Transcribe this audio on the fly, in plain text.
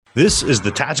This is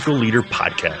the Tactical Leader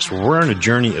Podcast, where we're on a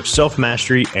journey of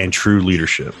self-mastery and true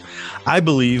leadership. I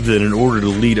believe that in order to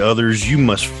lead others, you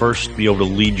must first be able to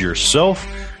lead yourself.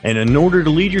 And in order to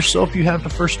lead yourself, you have to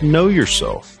first know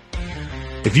yourself.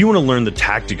 If you want to learn the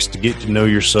tactics to get to know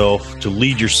yourself, to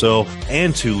lead yourself,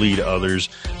 and to lead others,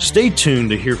 stay tuned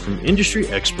to hear from industry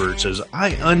experts as I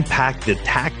unpack the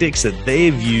tactics that they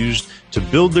have used to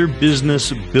build their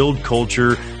business, build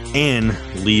culture, and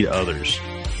lead others.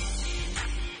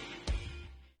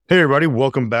 Hey everybody,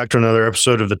 welcome back to another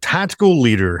episode of The Tactical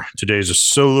Leader. Today is a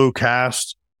solo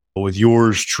cast with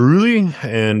yours truly,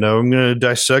 and I'm going to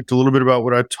dissect a little bit about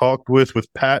what I talked with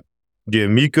Pat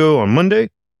D'Amico on Monday,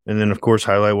 and then of course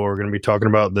highlight what we're going to be talking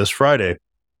about this Friday.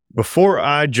 Before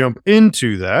I jump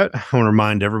into that, I want to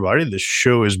remind everybody this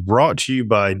show is brought to you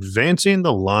by Advancing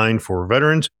the Line for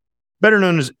Veterans, better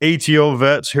known as ATL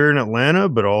Vets here in Atlanta,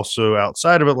 but also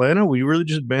outside of Atlanta. We really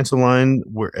just advance the line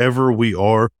wherever we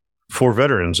are for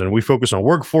veterans, and we focus on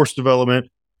workforce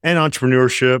development and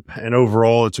entrepreneurship. And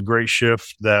overall, it's a great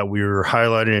shift that we're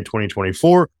highlighting in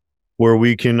 2024, where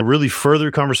we can really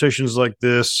further conversations like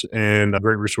this and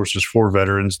great resources for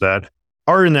veterans that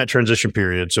are in that transition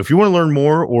period. So if you want to learn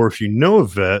more, or if you know a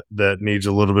vet that needs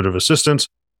a little bit of assistance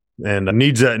and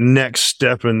needs that next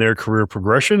step in their career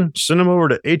progression, send them over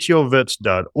to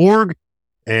atlvets.org,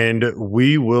 and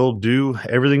we will do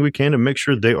everything we can to make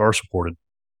sure they are supported.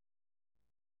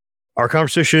 Our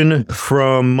conversation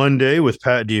from Monday with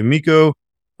Pat D'Amico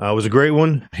was a great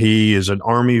one. He is an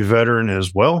Army veteran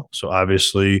as well. So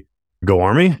obviously, go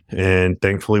Army. And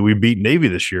thankfully, we beat Navy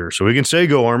this year. So we can say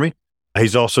go Army.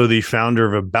 He's also the founder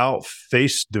of About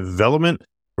Face Development,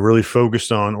 really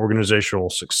focused on organizational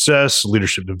success,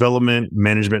 leadership development,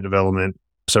 management development,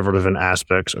 several different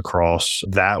aspects across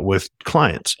that with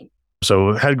clients.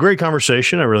 So had a great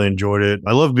conversation. I really enjoyed it.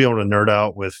 I love being able to nerd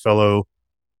out with fellow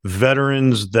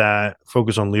veterans that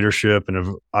focus on leadership and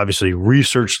have obviously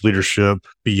researched leadership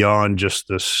beyond just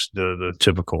the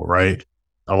typical, right?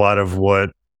 A lot of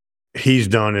what he's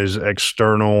done is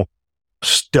external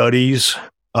studies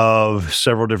of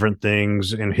several different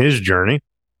things in his journey.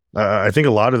 I think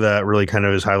a lot of that really kind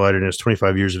of is highlighted in his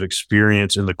 25 years of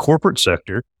experience in the corporate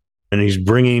sector. And he's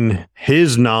bringing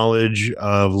his knowledge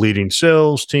of leading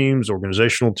sales teams,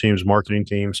 organizational teams, marketing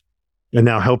teams, and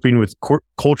now helping with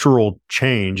cultural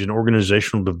change and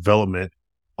organizational development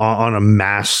on a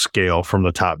mass scale from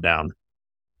the top down.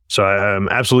 So I'm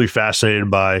absolutely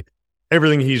fascinated by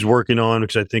everything he's working on,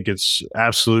 because I think it's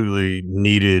absolutely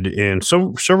needed in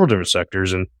several different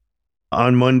sectors. And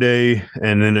on Monday,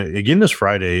 and then again this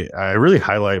Friday, I really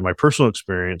highlight my personal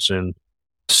experience in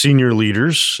senior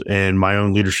leaders and my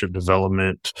own leadership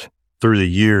development through the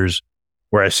years,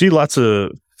 where I see lots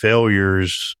of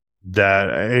failures that,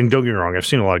 and don't get me wrong, I've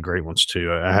seen a lot of great ones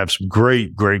too. I have some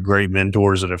great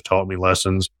mentors that have taught me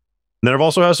lessons. And then I've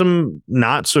also had some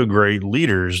not so great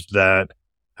leaders that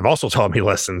have also taught me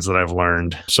lessons that I've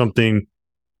learned. Something,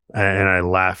 and I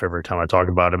laugh every time I talk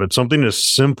about it, but something as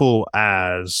simple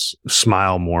as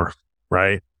smile more,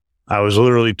 right? I was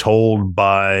literally told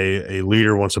by a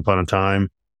leader once upon a time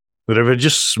that if I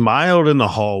just smiled in the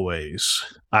hallways,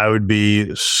 I would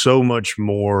be so much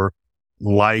more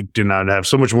liked and I'd have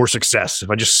so much more success if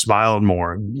I just smiled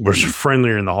more, was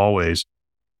friendlier in the hallways.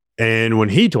 And when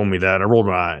he told me that, I rolled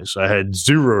my eyes. I had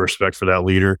zero respect for that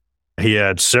leader. He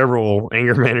had several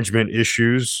anger management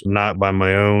issues, not by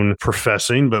my own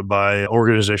professing, but by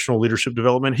organizational leadership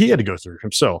development he had to go through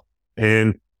himself.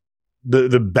 And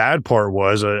the bad part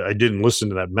was I didn't listen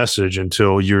to that message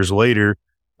until years later.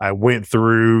 I went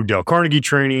through Dale Carnegie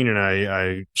training, and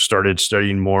I started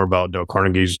studying more about Dale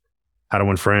Carnegie's How to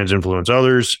Win Friends, Influence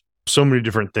Others, so many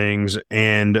different things.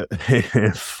 And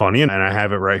funny, and I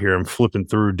have it right here. I'm flipping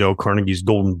through Dale Carnegie's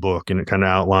Golden Book, and it kind of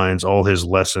outlines all his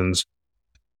lessons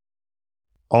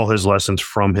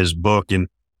from his book. And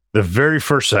the very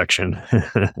first section,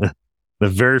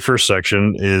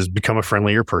 is become a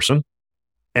friendlier person.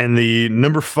 And the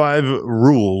number 5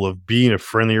 rule of being a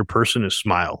friendlier person is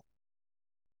smile.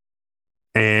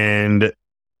 And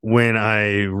when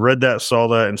I read that, saw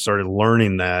that, and started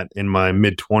learning that in my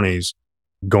mid-20s,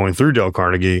 going through Dale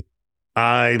Carnegie,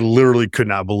 I literally could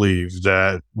not believe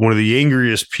that one of the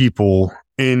angriest people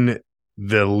in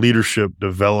the leadership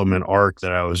development arc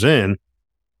that I was in,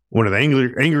 one of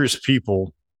the angriest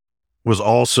people, was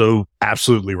also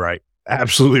absolutely right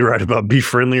about be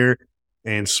friendlier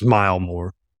and smile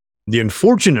more. The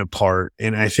unfortunate part,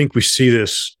 and I think we see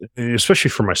this, especially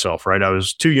for myself, right? I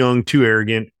was too young, too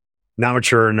arrogant, not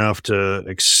mature enough to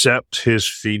accept his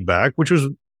feedback, which was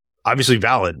obviously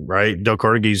valid, right? Dale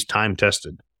Carnegie's time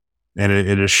tested. And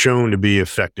it is shown to be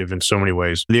effective in so many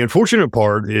ways. The unfortunate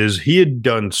part is he had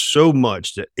done so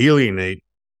much to alienate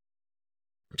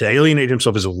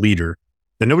himself as a leader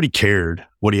that nobody cared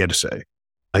what he had to say.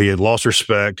 He had lost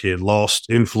respect. He had lost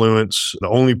influence. The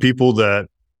only people that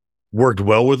worked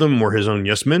well with him were his own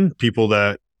yes men, people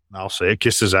that, I'll say it,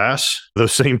 kissed his ass.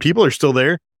 Those same people are still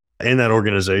there in that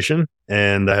organization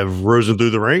and have risen through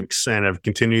the ranks and have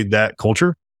continued that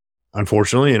culture,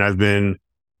 unfortunately. And I've been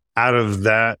out of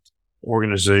that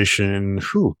organization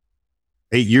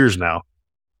 8 years now.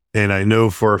 And I know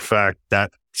for a fact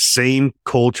that same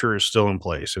culture is still in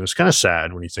place. And it's kind of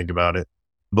sad when you think about it.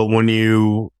 But when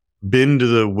you bend to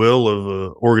the will of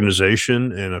an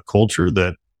organization and a culture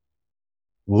that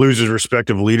loses respect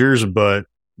of leaders, but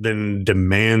then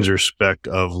demands respect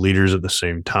of leaders at the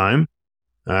same time,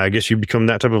 I guess you become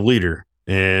that type of leader.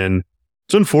 And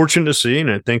it's unfortunate to see.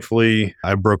 And thankfully,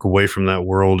 I broke away from that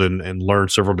world and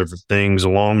learned several different things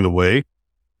along the way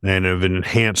and have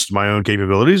enhanced my own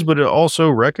capabilities, but it also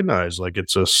recognized like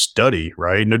it's a study,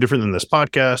 right? No different than this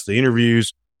podcast, the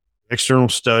interviews, external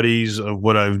studies of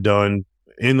what I've done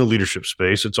in the leadership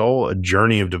space. It's all a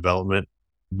journey of development,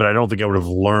 but I don't think I would have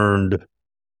learned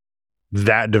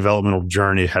that developmental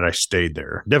journey had I stayed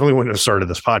there. Definitely wouldn't have started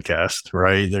this podcast,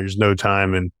 right? There's no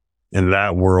time in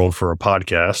that world for a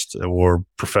podcast or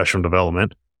professional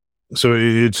development. So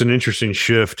it's an interesting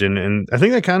shift. And I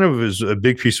think that kind of is a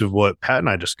big piece of what Pat and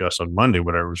I discussed on Monday.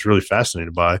 What I was really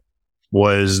fascinated by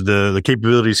was the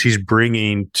capabilities he's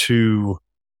bringing to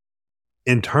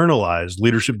internalize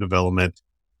leadership development,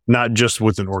 not just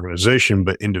with an organization,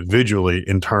 but individually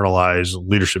internalize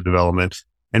leadership development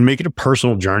and make it a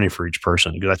personal journey for each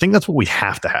person. Because I think that's what we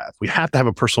have to have. We have to have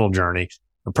a personal journey,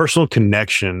 a personal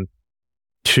connection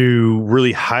to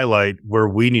really highlight where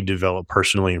we need to develop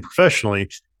personally and professionally.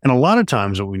 And a lot of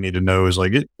times what we need to know is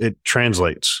like it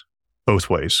translates both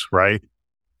ways, right?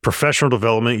 Professional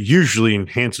development usually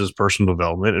enhances personal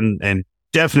development and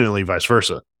definitely vice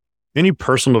versa. Any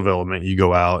personal development you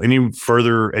go out, any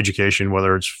further education,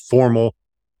 whether it's formal,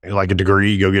 like a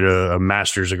degree, you go get a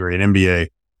master's degree, an MBA,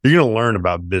 you're going to learn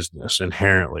about business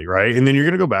inherently, right? And then you're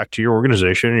going to go back to your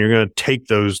organization and you're going to take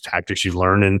those tactics you've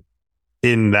learned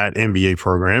in that MBA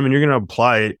program and you're going to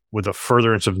apply it with a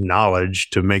furtherance of knowledge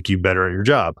to make you better at your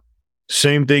job.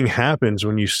 Same thing happens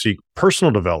when you seek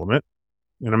personal development.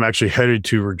 And I'm actually headed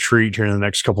to a retreat here in the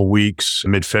next couple of weeks,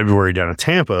 mid-February down in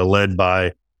Tampa, led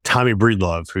by Tommy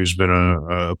Breedlove, who's been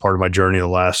a part of my journey the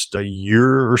last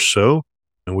year or so.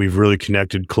 And we've really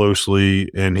connected closely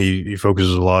and he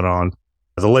focuses a lot on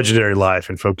the legendary life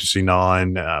and focusing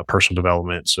on personal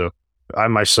development. So I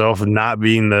myself, not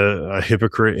being a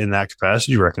hypocrite in that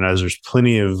capacity, recognize there's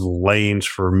plenty of lanes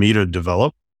for me to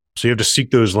develop. So you have to seek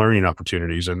those learning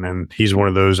opportunities. And he's one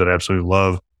of those that I absolutely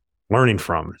love learning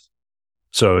from.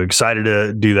 So excited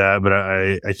to do that. But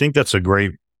I think that's a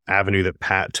great avenue that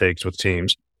Pat takes with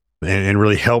teams and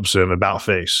really helps them about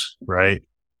face, right?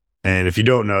 And if you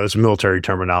don't know, it's military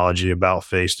terminology. About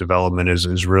face development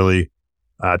is really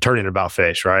turning about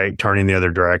face, right? Turning the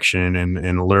other direction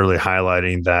and literally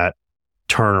highlighting that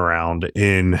turnaround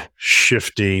in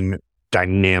shifting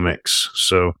dynamics.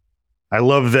 So I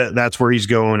love that that's where he's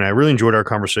going. I really enjoyed our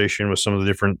conversation with some of the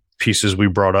different pieces we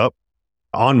brought up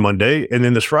on Monday. And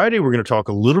then this Friday, we're going to talk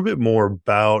a little bit more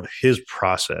about his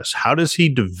process. How does he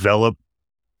develop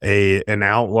an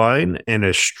outline and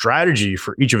a strategy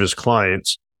for each of his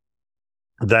clients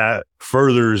that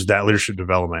furthers that leadership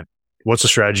development? What's the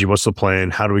strategy? What's the plan?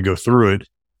 How do we go through it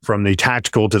from the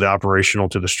tactical to the operational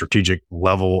to the strategic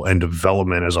level and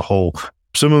development as a whole?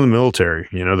 Similar to the military,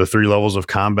 the 3 levels of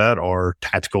combat are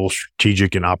tactical,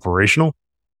 strategic, and operational.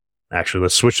 Actually,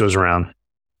 let's switch those around.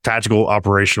 Tactical,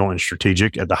 operational, and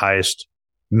strategic at the highest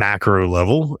macro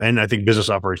level. And I think business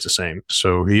operates the same.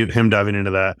 So him diving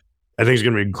into that, I think is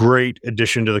going to be a great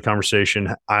addition to the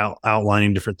conversation,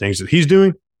 outlining different things that he's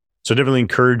doing. So definitely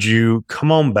encourage you,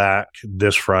 come on back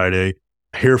this Friday,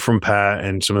 hear from Pat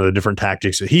and some of the different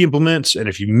tactics that he implements. And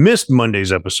if you missed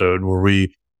Monday's episode where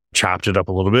we chopped it up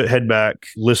a little bit, head back,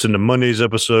 listen to Monday's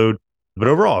episode. But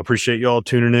overall, I appreciate y'all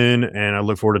tuning in and I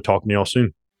look forward to talking to y'all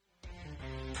soon.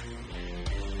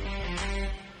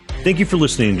 Thank you for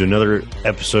listening to another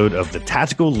episode of the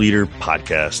Tactical Leader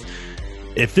Podcast.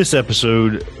 If this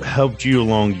episode helped you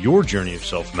along your journey of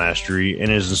self-mastery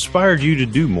and has inspired you to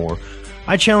do more,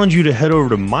 I challenge you to head over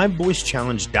to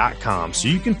myvoicechallenge.com so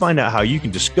you can find out how you can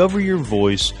discover your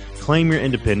voice, claim your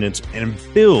independence, and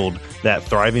build that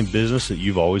thriving business that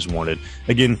you've always wanted.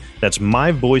 Again, that's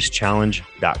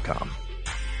myvoicechallenge.com.